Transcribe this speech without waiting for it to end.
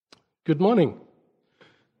Good morning.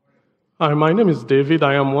 Hi, my name is David.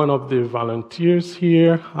 I am one of the volunteers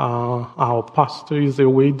here. Our pastor is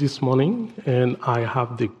away this morning, and I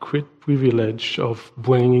have the great privilege of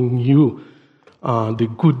bringing you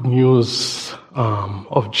the good news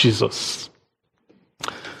of Jesus.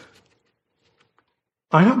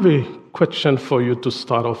 I have a question for you to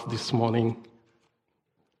start off this morning.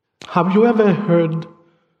 Have you ever heard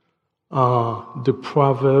the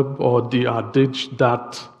proverb or the adage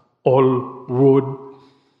that all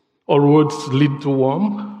roads lead to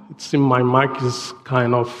Rome? It seems my mic is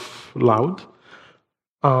kind of loud.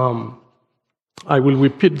 I will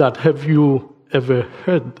repeat that. Have you ever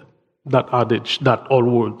heard that adage that all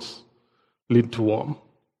roads lead to Rome?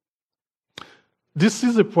 This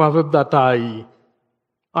is a proverb that I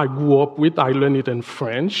grew up with. I learned it in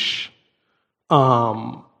French.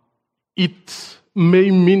 It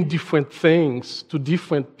may mean different things to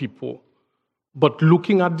different people, but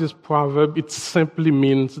looking at this proverb, it simply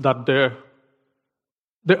means that there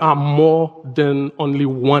are more than only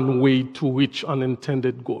one way to reach an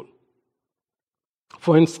intended goal.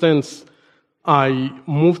 For instance, I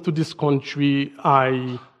moved to this country.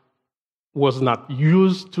 I was not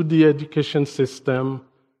used to the education system,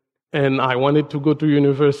 and I wanted to go to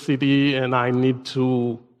university, and I need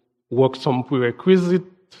to work some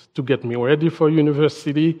prerequisites to get me ready for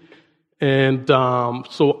university. And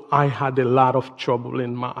so I had a lot of trouble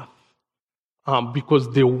in math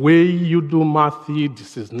because the way you do math,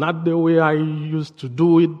 this is not the way I used to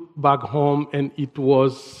do it back home. And it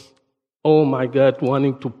was, oh my God,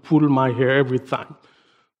 wanting to pull my hair every time.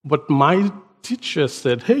 But my teacher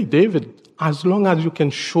said, hey, David, as long as you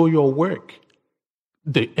can show your work,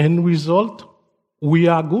 the end result, we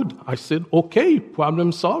are good. I said, okay,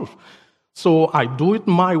 problem solved. So I do it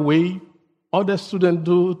my way. Other students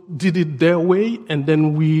did it their way, and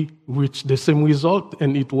then we reached the same result,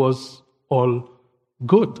 and it was all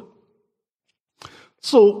good.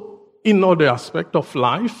 So in other aspects of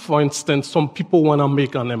life, for instance, some people want to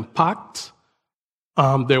make an impact.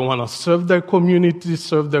 They want to serve their community,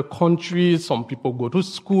 serve their country. Some people go to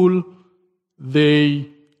school. They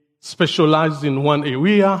specialize in one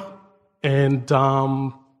area, and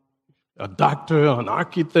a doctor, an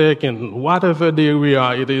architect, and whatever the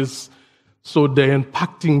area it is. So they're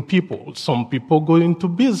impacting people. Some people go into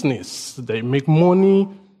business. They make money.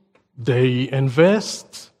 They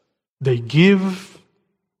invest. They give.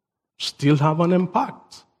 Still have an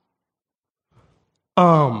impact.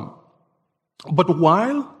 But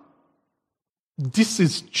while this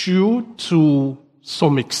is true to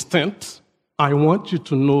some extent, I want you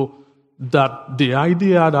to know that the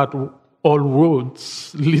idea that all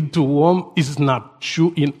roads lead to Rome is not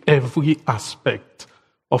true in every aspect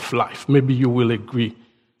of life. Maybe you will agree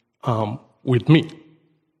with me.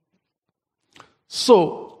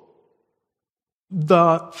 So,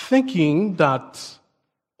 the thinking that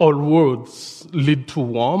all roads lead to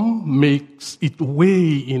Rome makes it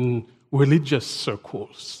way in religious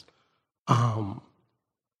circles.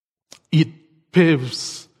 It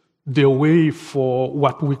paves the way for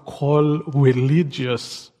what we call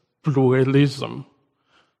religious pluralism.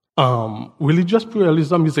 Religious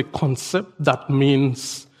pluralism is a concept that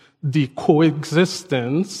means the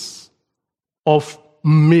coexistence of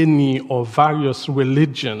many or various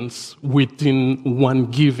religions within one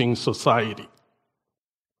given society.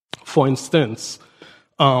 For instance,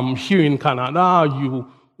 here in Canada,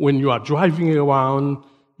 when you are driving around,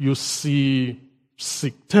 you see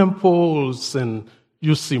Sikh temples and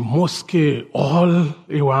you see mosques all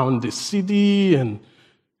around the city and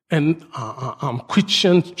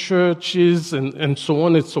Christian churches and so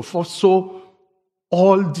on and so forth. So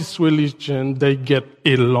all these religions, they get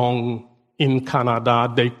along in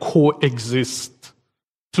Canada. They coexist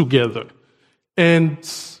together. And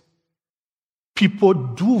people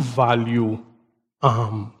do value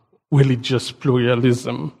religious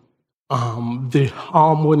pluralism, the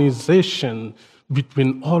harmonization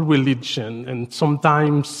between all religion, and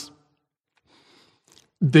sometimes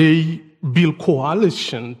they build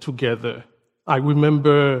coalition together. I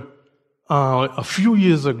remember a few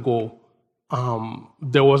years ago,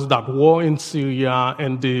 there was that war in Syria,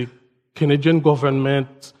 and the Canadian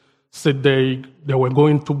government said they were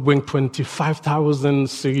going to bring 25,000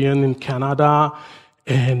 Syrians in Canada,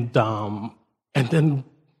 and then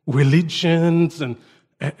religions and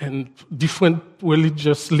different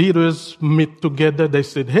religious leaders meet together. They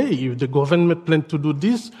said, hey, if the government plans to do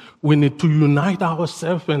this, we need to unite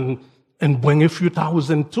ourselves and bring a few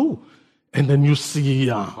thousand too. And then you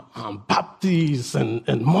see Baptists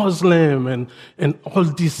and Muslim and all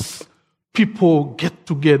these people get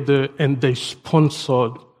together and they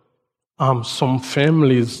sponsored some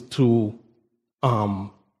families to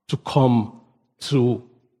come to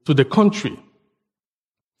the country.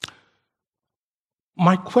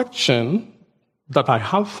 My question that I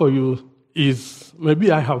have for you is,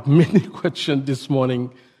 maybe I have many questions this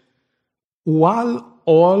morning. While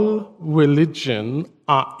all religions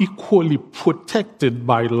are equally protected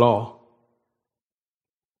by law,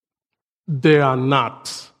 they are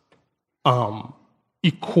not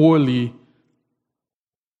equally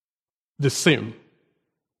the same.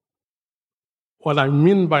 What I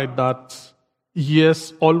mean by that,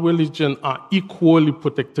 yes, all religions are equally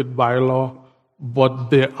protected by law, but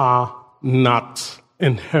they are not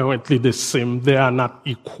inherently the same. They are not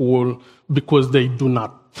equal because they do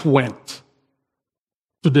not point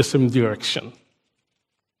to the same direction.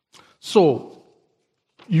 So,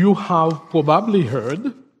 you have probably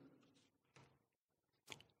heard,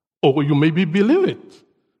 or you maybe believe it,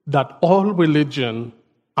 that all religions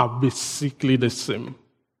are basically the same.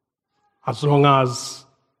 As long as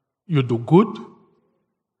you do good,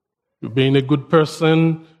 you're being a good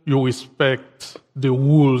person, you respect the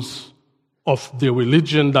rules of the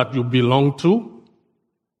religion that you belong to,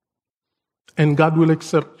 and God will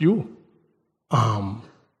accept you.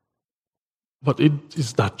 But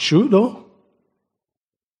is that true, though?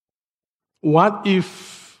 What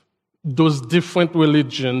if those different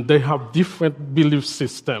religions, they have different belief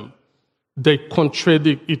systems, they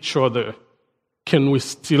contradict each other? Can we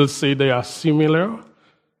still say they are similar?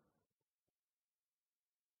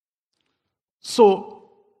 So,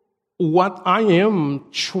 what I am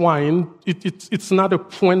trying, it's not a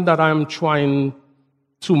point that I'm trying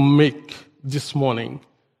to make this morning,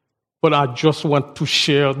 but I just want to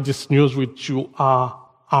share this news with you,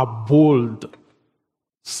 a bold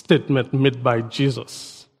statement made by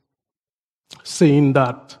Jesus, saying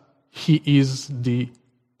that he is the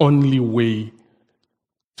only way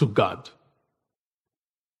to God.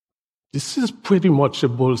 This is pretty much a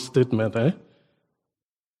bold statement, eh?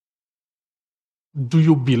 Do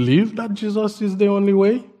you believe that Jesus is the only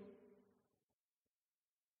way?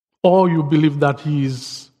 Or you believe that he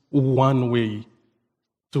is one way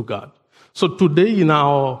to God? So today in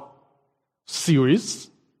our series,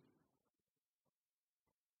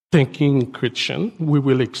 Thinking Christian, we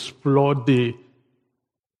will explore the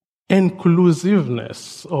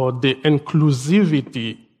inclusiveness or the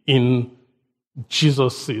inclusivity in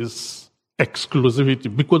Jesus'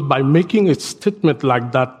 exclusivity. Because by making a statement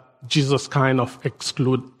like that, Jesus kind of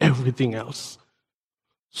excludes everything else.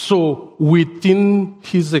 So within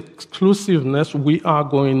his exclusiveness, we are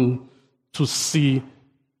going to see,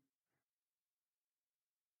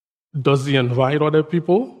 does he invite other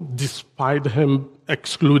people despite him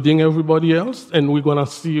excluding everybody else? And we're going to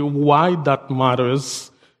see why that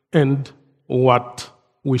matters and what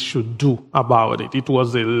we should do about it. It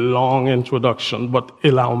was a long introduction, but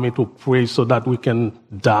allow me to pray so that we can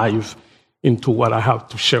dive into what I have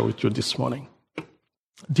to share with you this morning.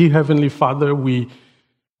 Dear Heavenly Father, we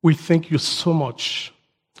thank you so much,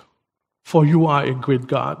 for you are a great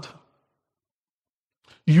God.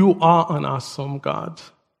 You are an awesome God.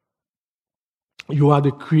 You are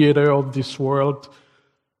the creator of this world.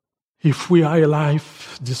 If we are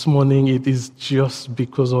alive this morning, it is just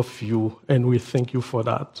because of you, and we thank you for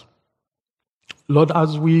that. Lord,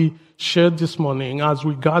 as we share this morning, as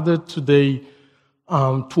we gather today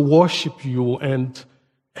to worship you and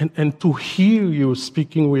to hear you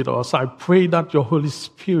speaking with us, I pray that your Holy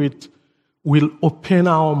Spirit will open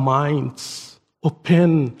our minds,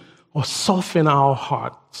 open or soften our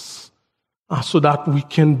hearts, so that we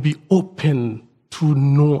can be open to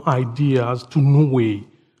new ideas, to new way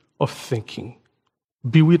of thinking.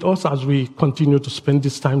 Be with us as we continue to spend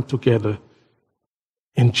this time together.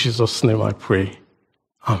 In Jesus' name I pray.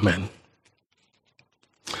 Amen.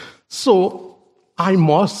 So, I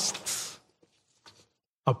must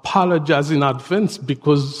apologize in advance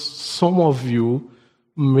because some of you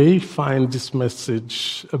may find this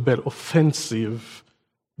message a bit offensive,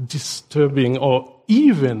 disturbing, or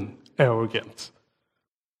even arrogant.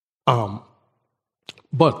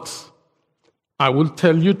 But I will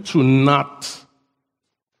tell you to not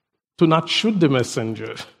shoot the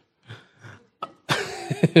messenger.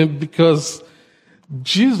 Because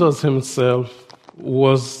Jesus himself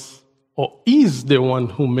was or is the one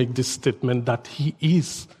who made this statement that he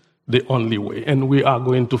is the only way. And we are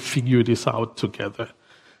going to figure this out together.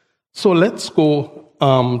 So let's go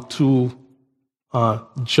to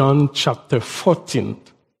John chapter 14.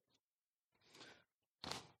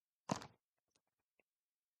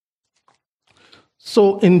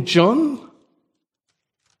 So in John,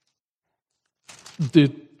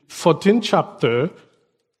 the 14th chapter,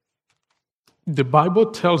 the Bible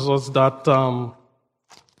tells us that,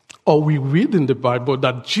 or we read in the Bible,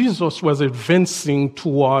 that Jesus was advancing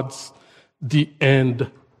towards the end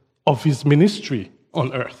of his ministry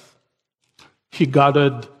on earth. He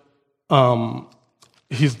gathered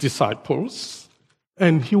his disciples,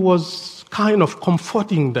 and he was kind of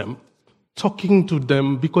comforting them, talking to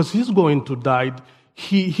them, because he's going to die.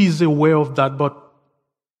 He's aware of that, but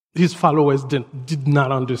his followers did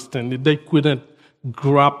not understand it. They couldn't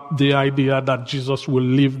grab the idea that Jesus will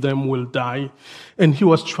leave them, will die. And he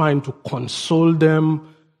was trying to console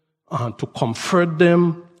them, to comfort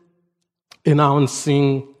them,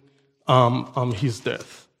 announcing his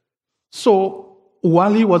death. So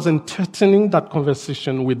while he was entertaining that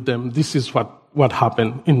conversation with them, this is what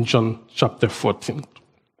happened in John chapter 14.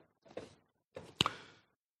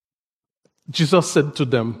 Jesus said to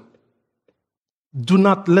them, "Do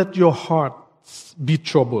not let your hearts be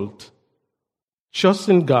troubled. Trust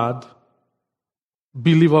in God,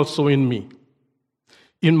 believe also in me.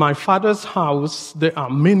 In my Father's house there are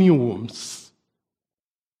many rooms.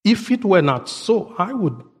 If it were not so, I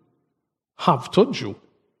would have told you.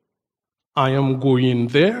 I am going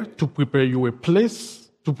there to prepare a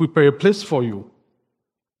place for you.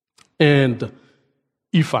 And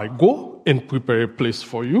if I go and prepare a place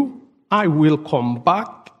for you, I will come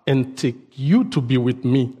back and take you to be with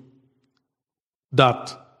me,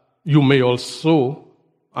 that you may also,"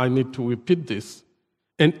 I need to repeat this,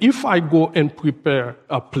 "and if I go and prepare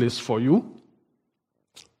a place for you,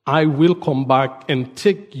 I will come back and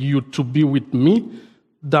take you to be with me,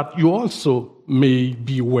 that you also may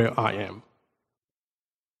be where I am."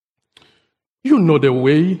 You know the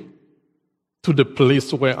way to the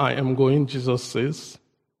place where I am going, Jesus says.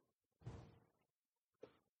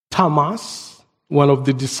 Thomas, one of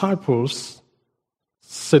the disciples,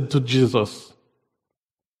 said to Jesus,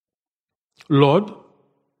 "Lord,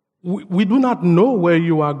 we do not know where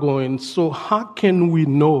you are going, so how can we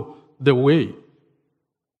know the way?"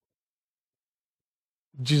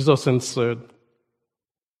 Jesus answered,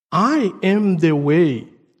 "I am the way,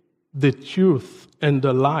 the truth, and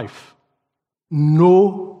the life.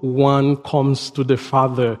 No one comes to the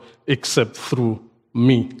Father except through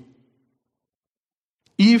me.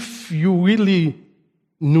 If you really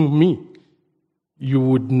knew me, you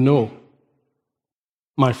would know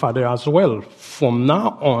my Father as well. From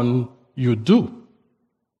now on, you do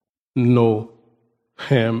know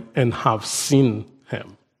him and have seen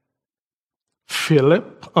him."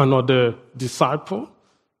 Philip, another disciple,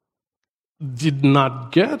 did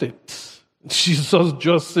not get it. Jesus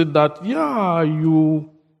just said that, "Yeah, you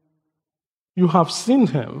have seen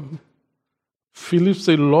him." Philip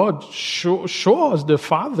said, "Lord, show us the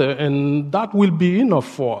Father, and that will be enough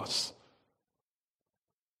for us."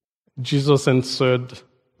 Jesus answered,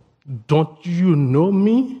 "Don't you know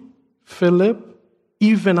me, Philip,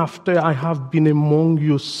 even after I have been among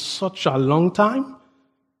you such a long time?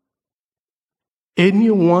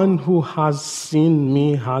 Anyone who has seen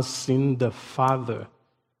me has seen the Father.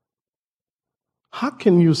 How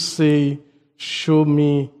can you say,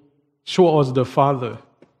 'Show us the Father'?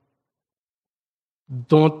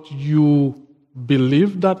 Don't you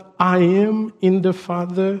believe that I am in the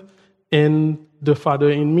Father and the Father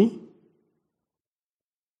in me?"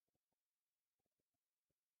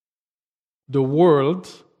 The word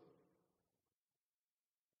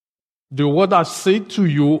I say to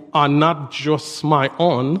you are not just my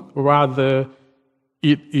own, rather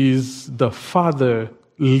it is the Father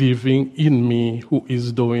living in me who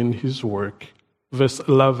is doing his work. Verse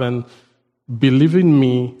 11, "Believe in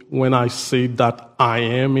me when I say that I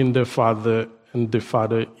am in the Father and the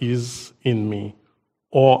Father is in me.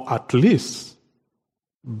 Or at least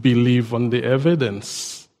believe on the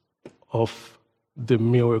evidence of the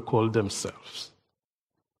miracle themselves."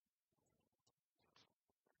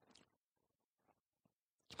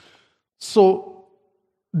 So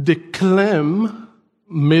the claim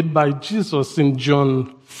made by Jesus in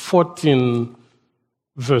John 14,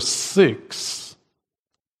 verse 6,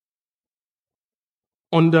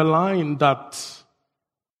 underline that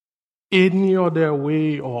any other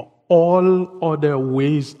way or all other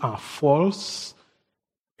ways are false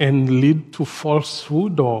and lead to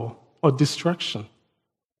falsehood or destruction.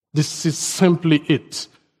 This is simply it.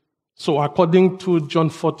 So according to John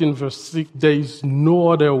 14, verse 6, there is no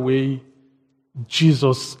other way.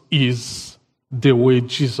 Jesus is the way.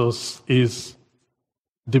 Jesus is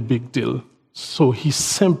the big deal. So he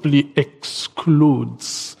simply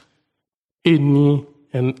excludes any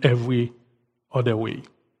and every other way.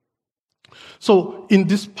 So in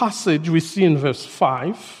this passage, we see in verse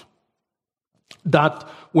 5 that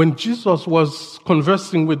when Jesus was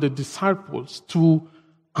conversing with the disciples to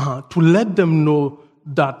to let them know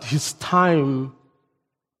that his time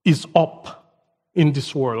is up in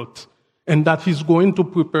this world and that he's going to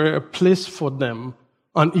prepare a place for them,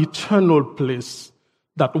 an eternal place,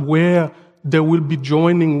 that where they will be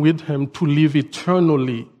joining with him to live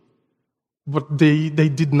eternally. But they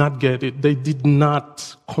did not get it. They did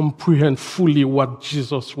not comprehend fully what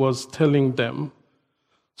Jesus was telling them.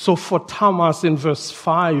 So for Thomas in verse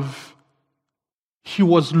 5, he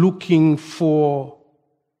was looking for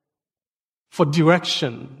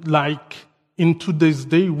direction. Like in today's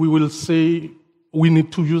day, we will say we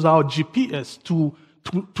need to use our GPS to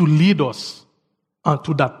lead us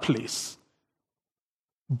to that place.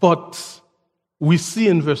 But we see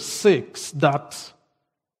in verse 6 that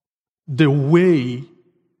the way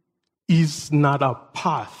is not a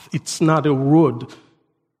path. It's not a road.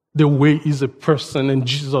 The way is a person, and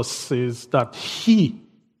Jesus says that he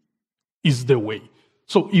is the way.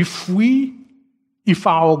 So if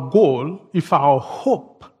our goal, if our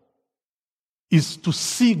hope is to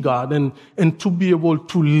see God and to be able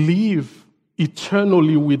to live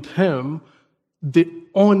eternally with him, the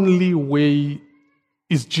only way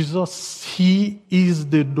is Jesus. He is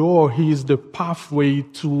the door. He is the pathway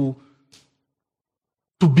to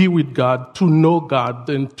be with God, to know God,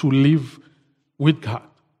 and to live with God.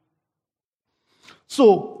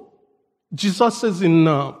 So Jesus says in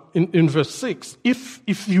verse 6,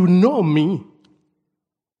 if you know me,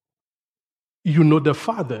 you know the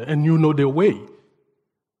Father and you know the way.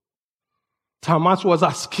 Thomas was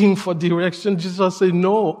asking for direction. Jesus said,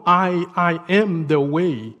 no, I am the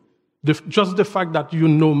way. Just the fact that you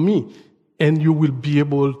know me, and you will be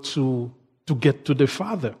able to get to the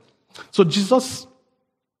Father. So Jesus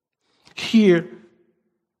here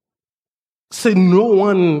said no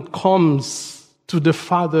one comes to the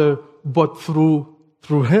Father but through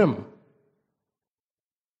him.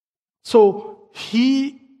 So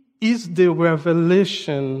he is the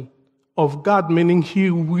revelation of God, meaning he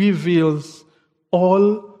reveals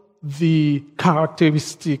all the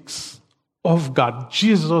characteristics of God.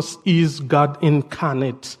 Jesus is God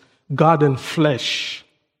incarnate, God in flesh.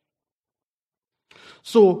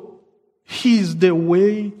 So he is the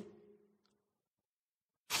way.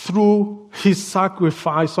 Through his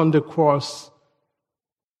sacrifice on the cross,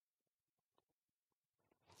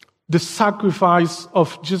 the sacrifice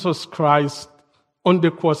of Jesus Christ on the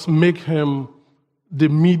cross make him the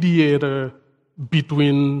mediator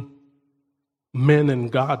between man and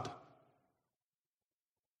God.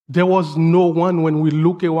 There was no one, when we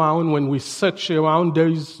look around, when we search around, there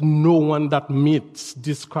is no one that meets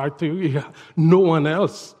this criteria, no one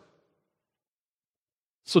else.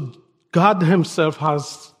 So God himself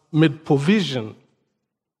has made provision.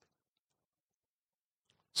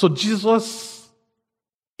 So Jesus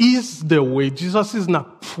is the way. Jesus is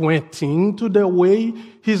not pointing to the way.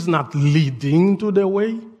 He's not leading to the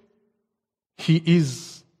way. He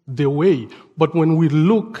is the way. But when we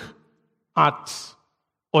look at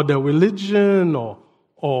other religion or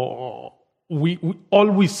all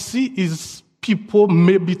we see is people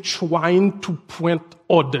maybe trying to point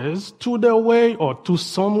others to the way or to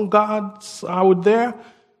some gods out there.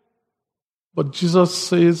 But Jesus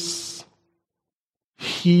says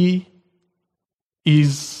he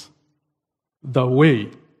is the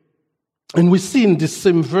way. And we see in the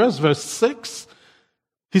same verse, verse 6,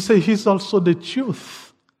 he says he's also the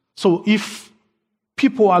truth. So if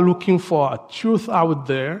people are looking for a truth out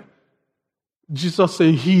there, Jesus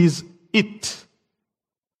says he is it.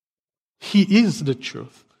 He is the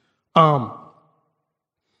truth.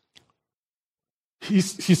 He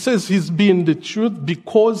says he's being the truth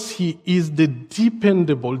because he is the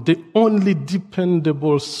only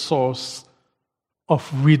dependable source of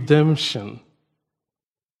redemption.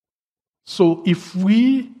 So if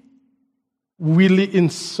we really in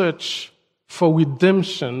search for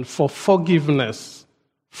redemption, for forgiveness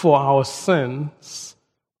for our sins,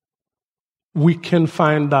 we can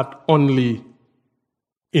find that only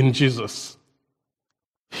in Jesus.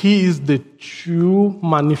 He is the true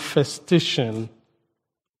manifestation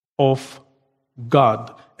of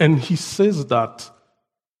God. And he says that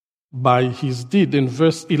by his deed. In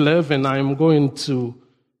verse 11, I'm going to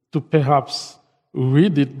perhaps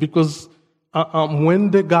read it because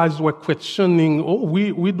when the guys were questioning,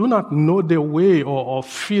 we do not know the way, or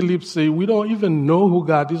Philip say, we don't even know who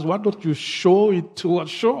God is. Why don't you show it to us?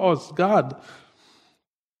 Show us God.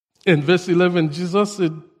 In verse 11, Jesus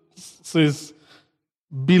says,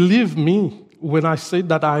 believe me when I say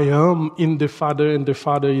that I am in the Father and the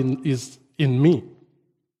Father is in me.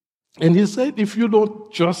 And he said, if you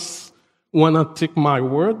don't just want to take my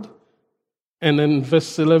word, and then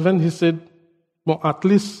verse 11, he said, well, at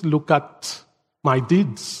least look at my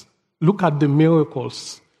deeds. Look at the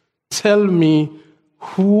miracles. Tell me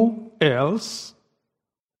who else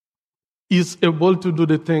is able to do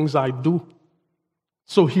the things I do.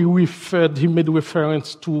 So he made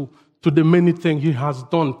reference to the many things he has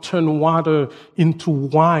done. Turn water into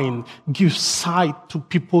wine, give sight to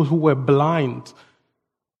people who were blind,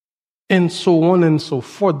 and so on and so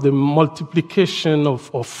forth. The multiplication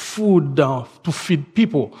of food to feed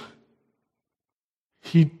people.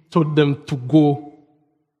 He told them to go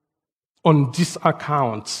on these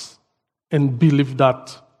accounts and believe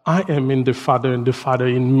that I am in the Father and the Father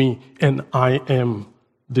in me, and I am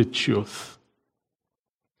the truth.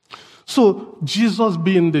 So Jesus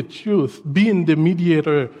being the truth, being the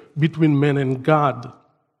mediator between man and God,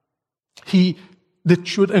 the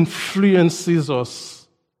truth influences us.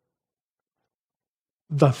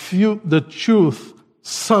 The truth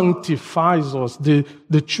sanctifies us.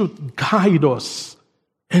 The truth guides us.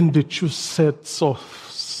 And the truth sets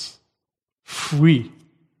us free.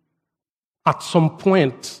 At some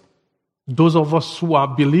point, those of us who are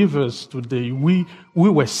believers today, we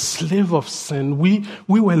were slaves of sin. We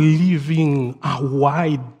were living a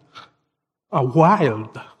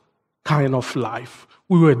wild kind of life.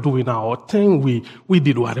 We were doing our thing. We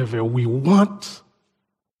did whatever we want.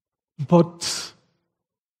 But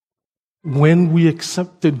when we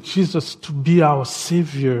accepted Jesus to be our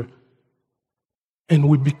Savior, and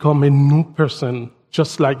we become a new person,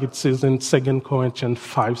 just like it says in 2 Corinthians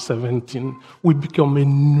 5:17, we become a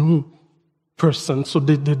new person. So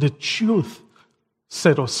the truth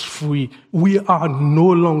set us free. We are no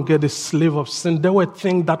longer the slave of sin. There were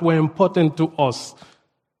things that were important to us.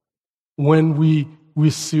 When we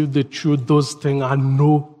receive the truth, those things are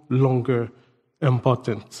no longer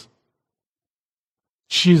important.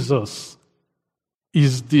 Jesus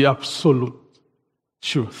is the absolute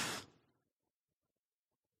truth.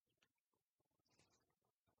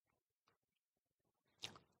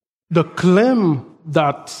 The claim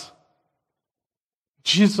that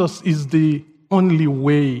Jesus is the only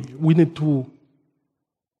way, we need to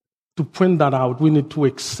point that out. We need to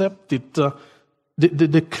accept it.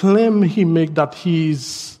 The claim he made that he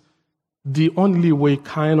is the only way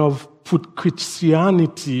kind of put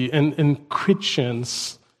Christianity and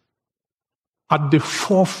Christians at the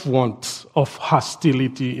forefront of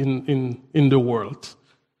hostility in the world.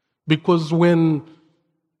 Because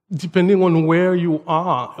depending on where you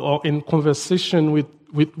are or in conversation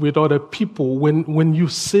with other people, when you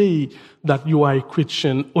say that you are a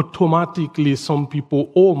Christian, automatically some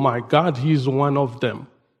people, oh my God, he's one of them.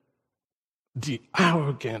 The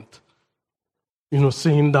arrogant,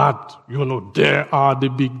 saying that, they are the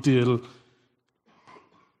big deal.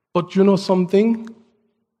 But you know something?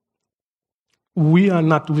 We are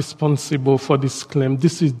not responsible for this claim.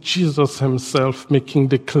 This is Jesus himself making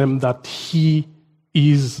the claim that he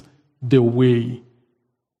is the way.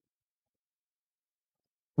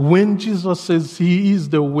 When Jesus says he is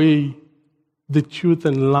the way, the truth,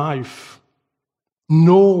 and life,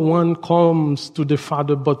 no one comes to the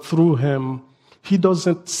Father but through him. He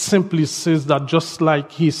doesn't simply say that, just like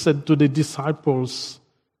he said to the disciples.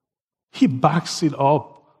 He backs it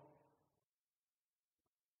up.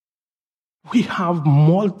 We have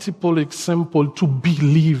multiple examples to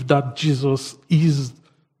believe that Jesus is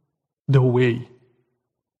the way.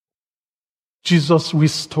 Jesus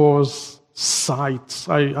restores sight.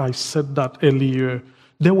 I said that earlier.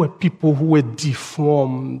 There were people who were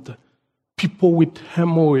deformed, people with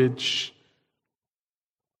hemorrhage,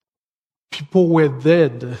 people were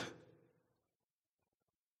dead.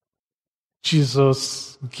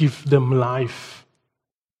 Jesus gave them life.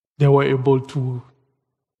 They were able to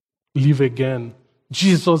live again.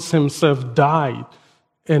 Jesus himself died,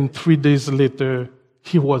 and 3 days later,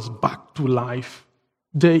 he was back to life.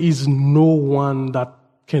 There is no one that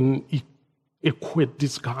can equate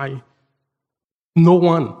this guy. No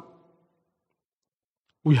one.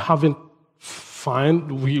 We haven't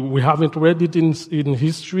read it in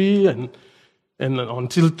history, and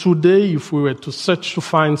until today, if we were to search to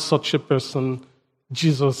find such a person,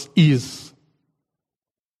 Jesus is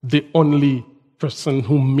the only person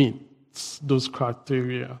who meets those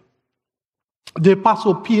criteria. The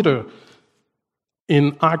Apostle Peter,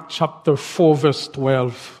 in Acts chapter 4, verse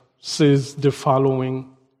 12, says the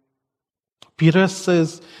following. Peter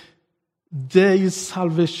says, there is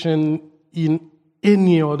salvation in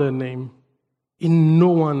any other name, in no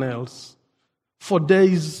one else. For there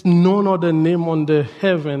is none other name under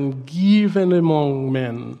heaven given among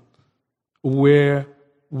men where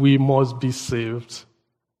we must be saved.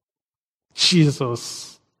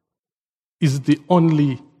 Jesus is the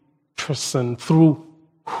only person through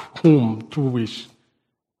which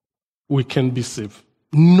we can be saved.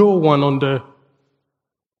 No one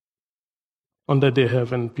under the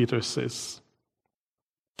heaven, Peter says.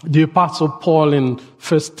 The Apostle Paul in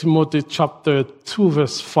 1 Timothy chapter 2,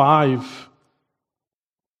 verse 5,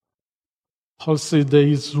 Paul says there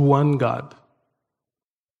is one God,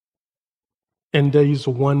 and there is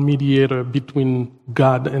one mediator between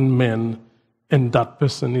God and man, and that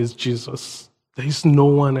person is Jesus. There is no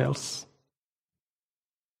one else.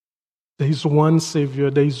 There is one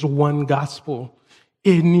Savior, there is one gospel.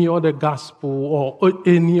 Any other gospel or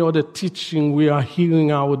any other teaching we are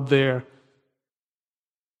hearing out there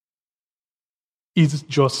is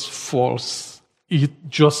just false. It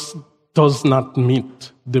just does not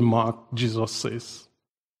meet the mark, Jesus says.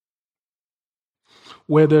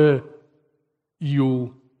 Whether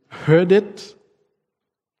you heard it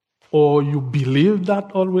or you believe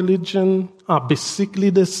that all religions are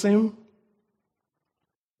basically the same,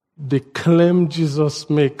 the claim Jesus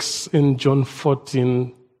makes in John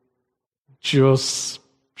 14 just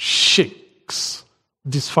shakes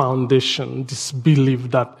this foundation, this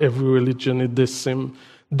belief that every religion is the same.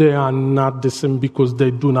 They are not the same because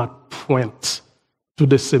they do not point to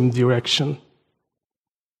the same direction.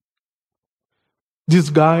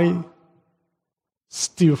 This guy,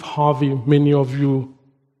 Steve Harvey, many of you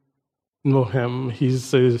know him.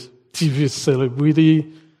 He's a TV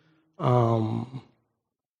celebrity.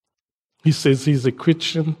 He says he's a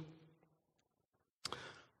Christian.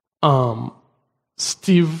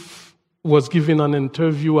 Steve was given an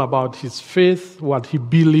interview about his faith, what he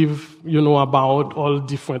believed, about all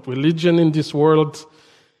different religions in this world.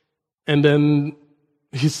 And then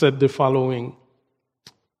he said the following.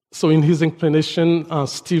 So in his explanation,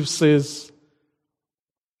 Steve says,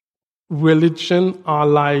 religion are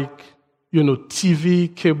like,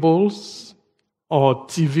 TV cables or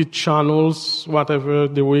TV channels, whatever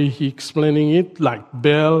the way he explaining it, like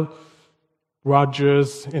Bell,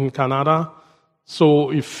 Rogers in Canada.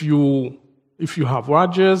 So if you have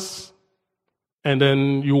Rogers and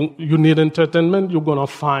then you need entertainment, you're gonna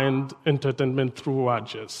find entertainment through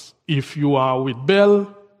Rogers. If you are with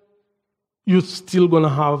Bell, you're still gonna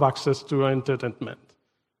have access to your entertainment.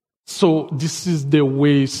 So this is the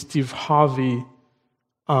way Steve Harvey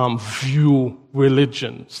view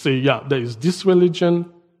religion. Say, yeah, there is this religion,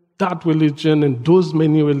 that religion, and those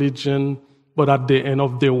many religions, but at the end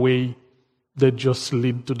of the way, they just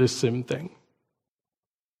lead to the same thing.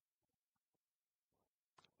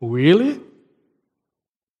 Really?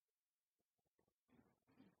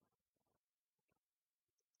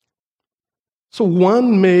 So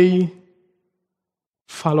one may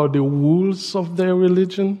follow the rules of their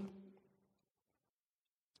religion.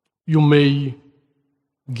 You may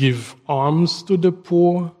give alms to the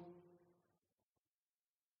poor,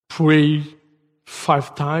 pray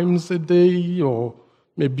 5 times a day, or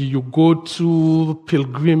maybe you go to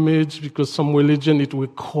pilgrimage because some religion, it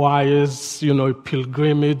requires, a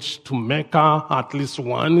pilgrimage to Mecca, at least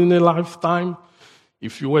one in a lifetime.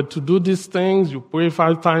 If you were to do these things, you pray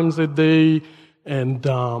 5 times a day, and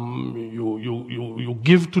you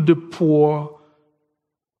give to the poor,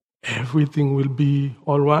 everything will be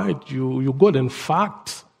all right. You good. In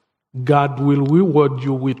fact, God will reward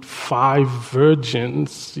you with 5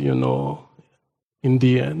 virgins, in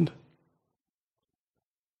the end.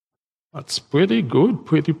 That's pretty good,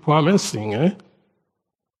 pretty promising, eh?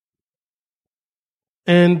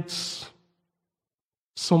 And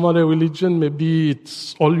some other religion, maybe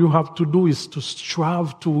it's all you have to do is to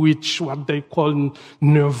strive to reach what they call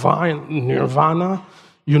nirvana,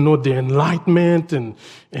 the enlightenment,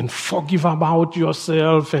 and forgive about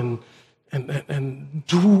yourself, and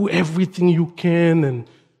do everything you can, and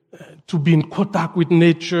to be in contact with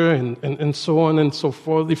nature, and so on and so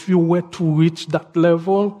forth. If you were to reach that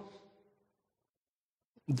level,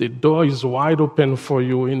 the door is wide open for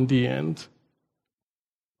you in the end.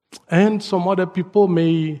 And some other people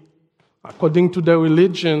may, according to their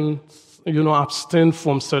religion, abstain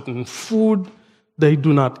from certain food they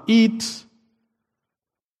do not eat.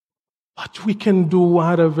 But we can do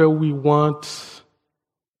whatever we want.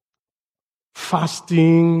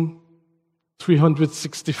 Fasting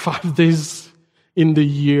 365 days in the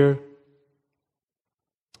year.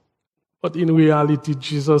 But in reality,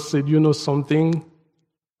 Jesus said, something?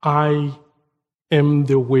 I am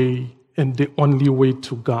the way and the only way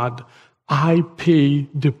to God. I pay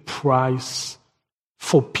the price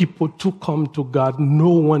for people to come to God. No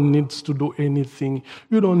one needs to do anything.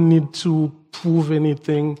 You don't need to prove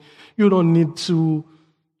anything. You don't need to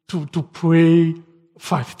pray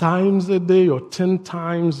 5 times a day or 10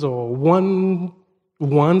 times or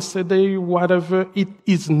once a day, whatever. It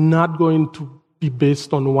is not going to be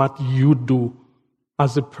based on what you do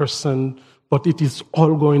as a person, but it is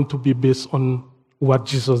all going to be based on what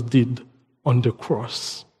Jesus did on the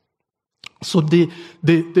cross. So the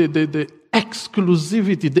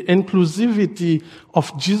exclusivity, the inclusivity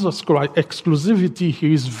of Jesus Christ, exclusivity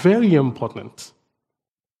here is very important.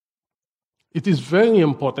 It is very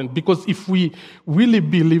important because if we really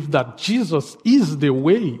believe that Jesus is the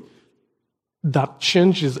way, that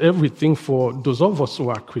changes everything for those of us who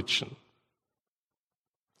are Christian.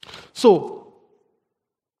 So,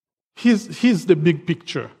 here's the big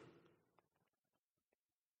picture.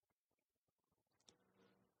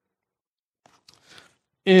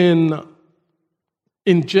 In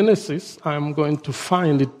Genesis, I'm going to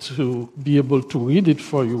find it to be able to read it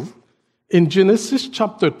for you. In Genesis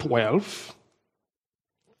chapter 12,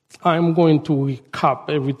 I'm going to recap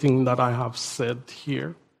everything that I have said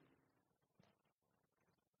here.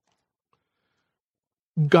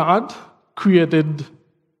 God created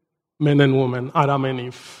men and women, Adam and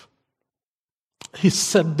Eve. He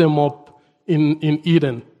set them up in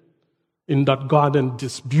Eden, in that garden,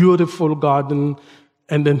 this beautiful garden,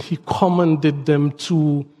 and then he commanded them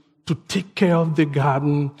to take care of the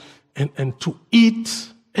garden and to eat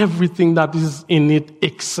everything that is in it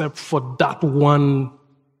except for that one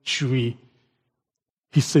tree.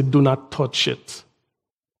 He said, do not touch it.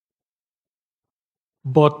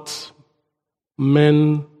 But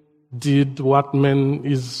men did what men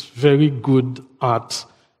is very good at.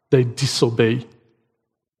 They disobey.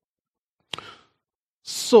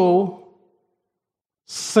 So,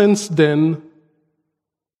 since then,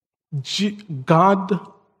 God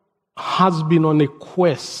has been on a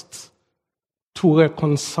quest to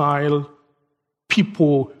reconcile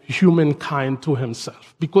people, humankind, to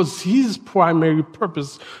himself. Because his primary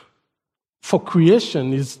purpose for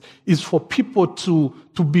creation is for people to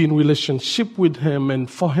be in relationship with him and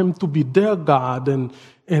for him to be their God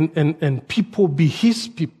and people be his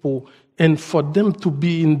people and for them to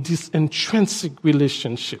be in this intrinsic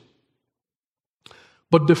relationship.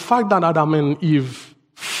 But the fact that Adam and Eve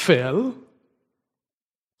fell,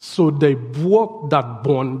 so they broke that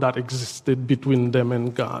bond that existed between them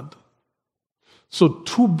and God. So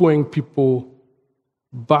to bring people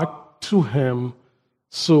back to him,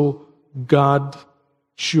 so God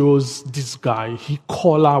chose this guy. He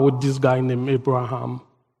called out this guy named Abraham.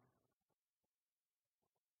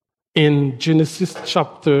 In Genesis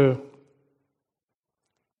chapter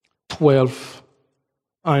 12,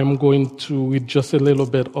 I am going to read just a little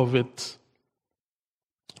bit of it.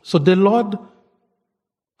 So the Lord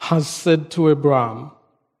has said to Abraham,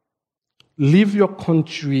 leave your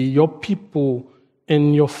country, your people,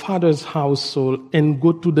 and your father's household, and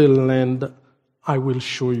go to the land I will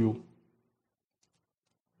show you.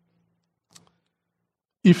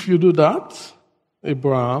 If you do that,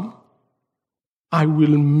 Abraham, I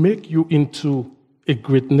will make you into a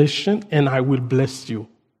great nation, and I will bless you.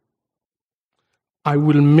 I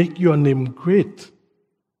will make your name great,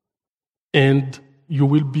 and you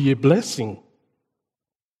will be a blessing.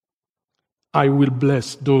 I will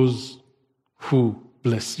bless those who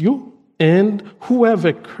bless you, and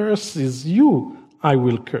whoever curses you, I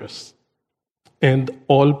will curse. And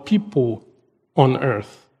all people on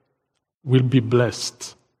earth will be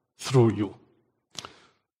blessed through you.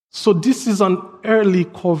 So this is an early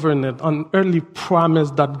covenant, an early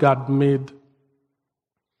promise that God made,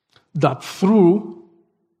 that through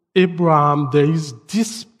Abraham there is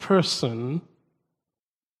this person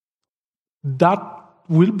that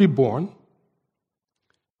will be born,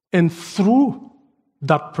 and through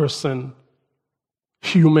that person,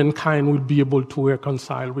 humankind will be able to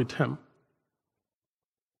reconcile with him.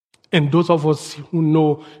 And those of us who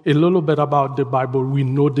know a little bit about the Bible, we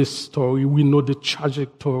know this story, we know the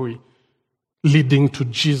trajectory leading to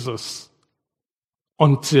Jesus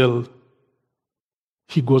until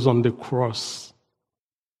he goes on the cross.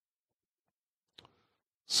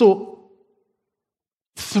 So,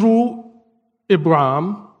 through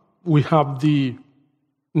Abraham, we have the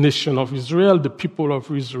nation of Israel, the people of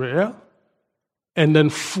Israel, and then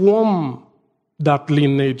from that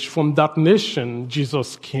lineage, from that nation,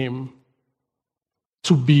 Jesus came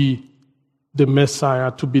to be the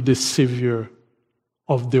Messiah, to be the Savior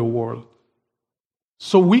of the world.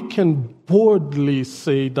 So we can boldly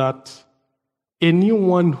say that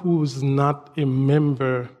anyone who is not a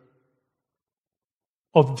member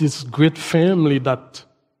of this great family that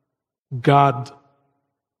God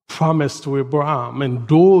promised to Abraham, and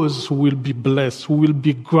those who will be blessed, who will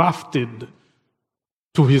be grafted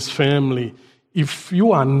to his family, if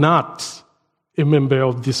you are not a member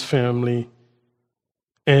of this family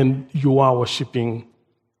and you are worshiping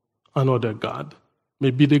another God,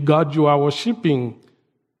 maybe the God you are worshiping,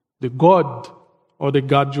 the God or the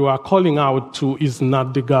God you are calling out to is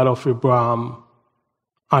not the God of Abraham,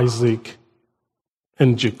 Isaac,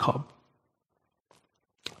 and Jacob.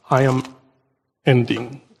 I am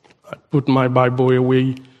ending. I put my Bible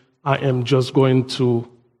away. I am just going to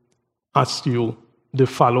ask you the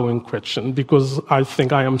following question, because I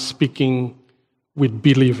think I am speaking with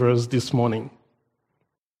believers this morning.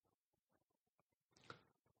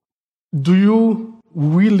 Do you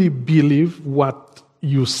really believe what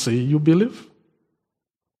you say you believe?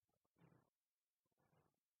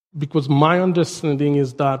 Because my understanding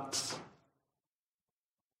is that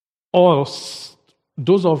those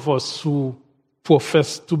of us who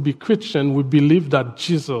profess to be Christian, we believe that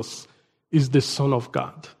Jesus is the Son of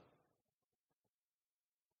God.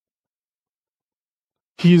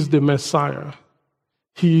 He is the Messiah.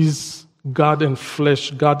 He is God in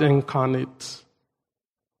flesh, God incarnate.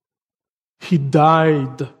 He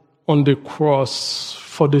died on the cross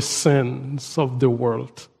for the sins of the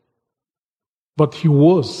world. But he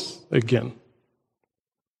rose again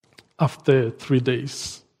after 3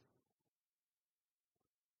 days.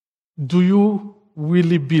 Do you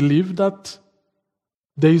really believe that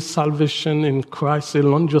there is salvation in Christ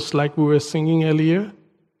alone, just like we were singing earlier?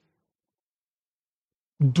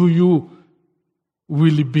 Do you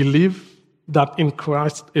really believe that in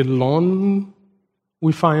Christ alone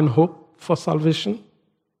we find hope for salvation?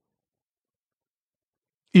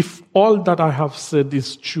 If all that I have said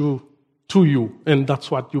is true to you, and that's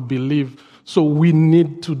what you believe, so we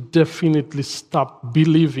need to definitely stop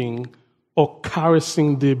believing or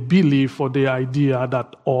caressing the belief or the idea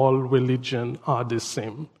that all religions are the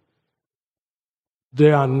same.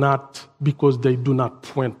 They are not, because they do not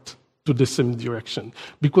point to the same direction.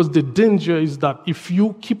 Because the danger is that if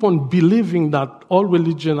you keep on believing that all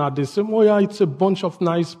religions are the same, oh yeah, it's a bunch of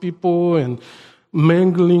nice people and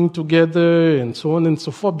mingling together and so on and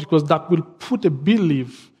so forth, because that will put a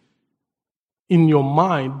belief in your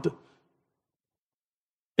mind,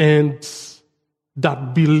 and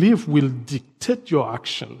that belief will dictate your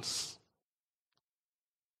actions.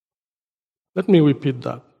 Let me repeat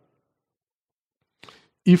that.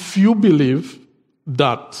 If you believe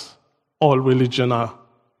that all religions are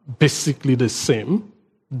basically the same,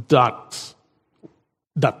 that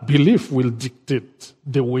belief will dictate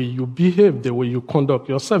the way you behave, the way you conduct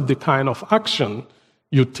yourself, the kind of action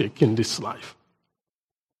you take in this life.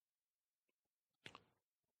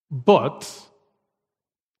 But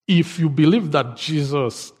if you believe that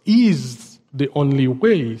Jesus is the only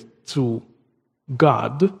way to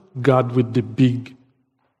God, God with the big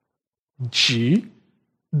G,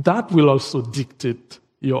 that will also dictate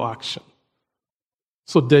your action.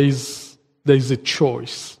 So there is a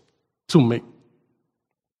choice to make.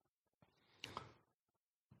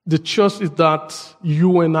 The choice is that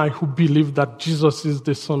you and I who believe that Jesus is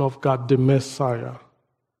the Son of God, the Messiah,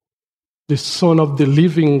 the Son of the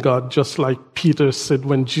living God, just like Peter said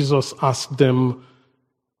when Jesus asked them,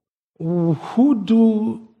 who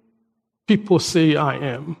do people say I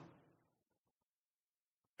am?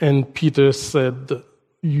 And Peter said,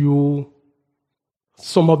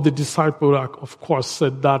 some of the disciples, of course,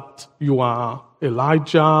 said that you are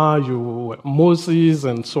Elijah, you are Moses,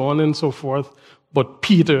 and so on and so forth. But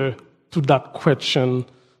Peter, to that question,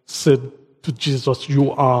 said to Jesus,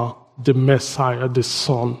 you are the Messiah, the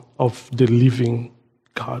Son of the living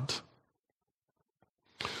God.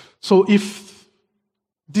 So if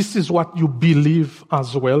this is what you believe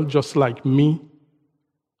as well, just like me,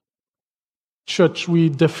 church, we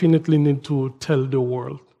definitely need to tell the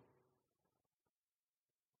world.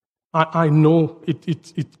 I know it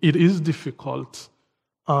is difficult.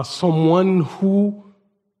 Someone who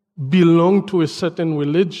belongs to a certain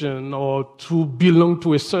religion or to belong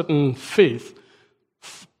to a certain faith,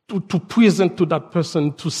 to present to that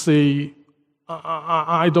person to say,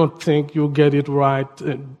 I don't think you get it right.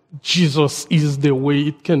 Jesus is the way.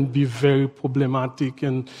 It can be very problematic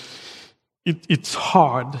and it's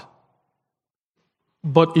hard.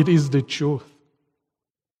 But it is the truth.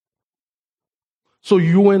 So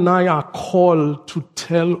you and I are called to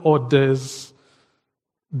tell others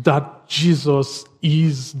that Jesus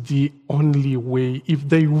is the only way. If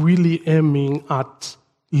they really aiming at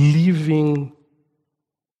living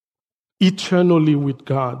eternally with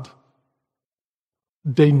God,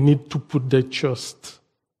 they need to put their trust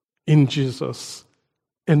in Jesus.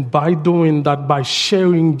 And by doing that, by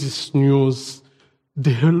sharing this news,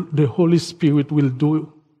 the Holy Spirit will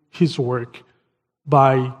do His work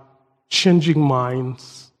by changing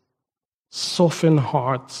minds, soften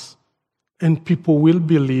hearts, and people will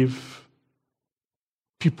believe,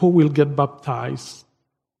 people will get baptized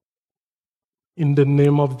in the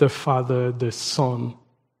name of the Father, the Son,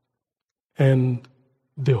 and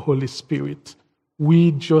the Holy Spirit.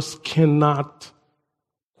 We just cannot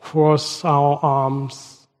cross our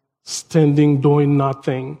arms, standing, doing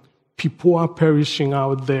nothing. People are perishing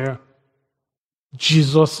out there.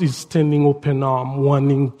 Jesus is standing open arm,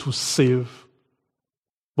 wanting to save,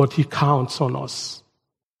 but he counts on us.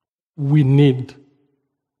 We need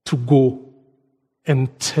to go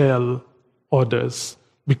and tell others,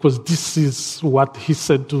 because this is what he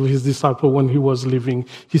said to his disciple when he was leaving.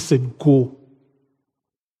 He said, go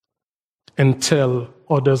and tell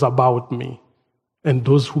others about me. And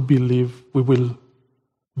those who believe, we will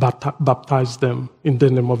baptize them in the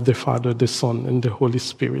name of the Father, the Son, and the Holy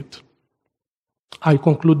Spirit. I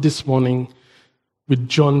conclude this morning with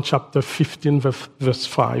John chapter 15, verse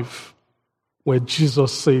 5, where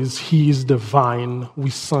Jesus says, he is the vine.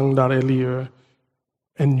 We sang that earlier.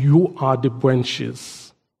 And you are the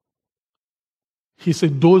branches. He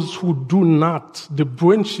said, those who do not, the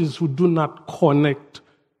branches who do not connect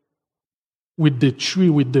with the tree,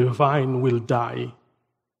 with the vine, will die.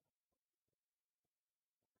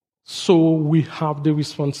 So we have the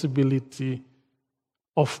responsibility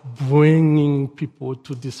of bringing people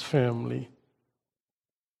to this family.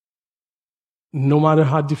 No matter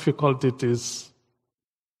how difficult it is,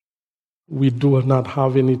 we do not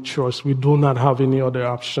have any choice. We do not have any other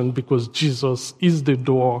option, because Jesus is the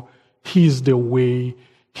door. He is the way.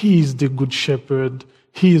 He is the good shepherd.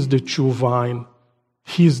 He is the true vine.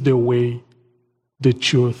 He is the way, the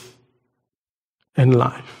truth, and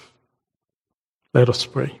life. Let us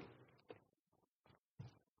pray.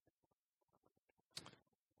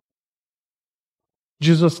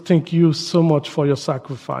 Jesus, thank you so much for your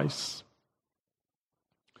sacrifice.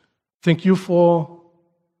 Thank you for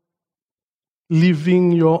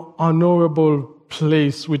leaving your honorable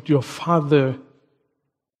place with your Father,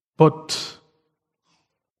 but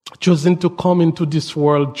choosing to come into this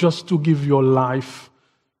world just to give your life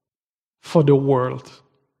for the world.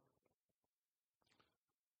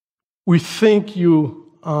 We thank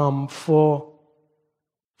you for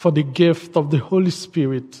the gift of the Holy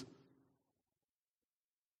Spirit,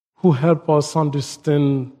 who help us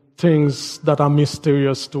understand things that are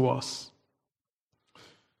mysterious to us.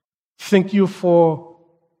 Thank you for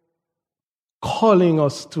calling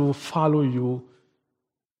us to follow you.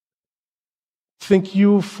 Thank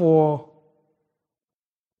you for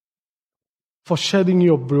shedding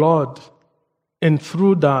your blood, and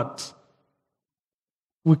through that,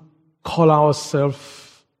 we call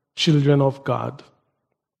ourselves children of God.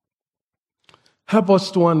 Help us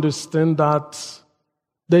to understand that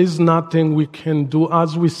there is nothing we can do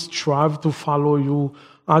as we strive to follow you,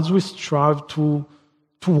 as we strive to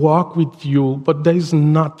walk with you, but there is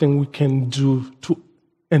nothing we can do to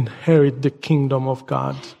inherit the kingdom of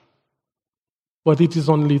God. But it is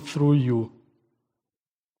only through you.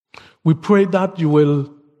 We pray that you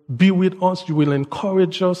will be with us, you will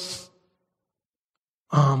encourage us,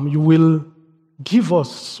 you will give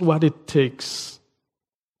us what it takes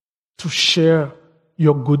to share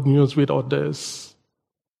your good news with others,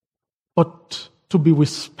 but to be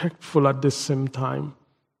respectful at the same time.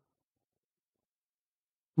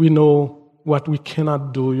 We know what we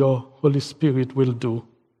cannot do, your Holy Spirit will do.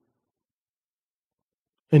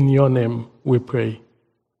 In your name we pray.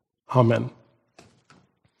 Amen.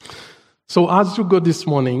 So as you go this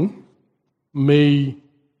morning, may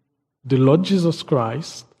the Lord Jesus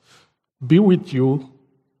Christ be with you,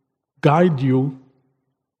 guide you,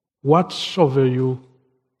 watch over you,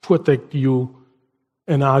 protect you,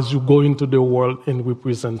 and as you go into the world and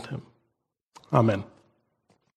represent him. Amen.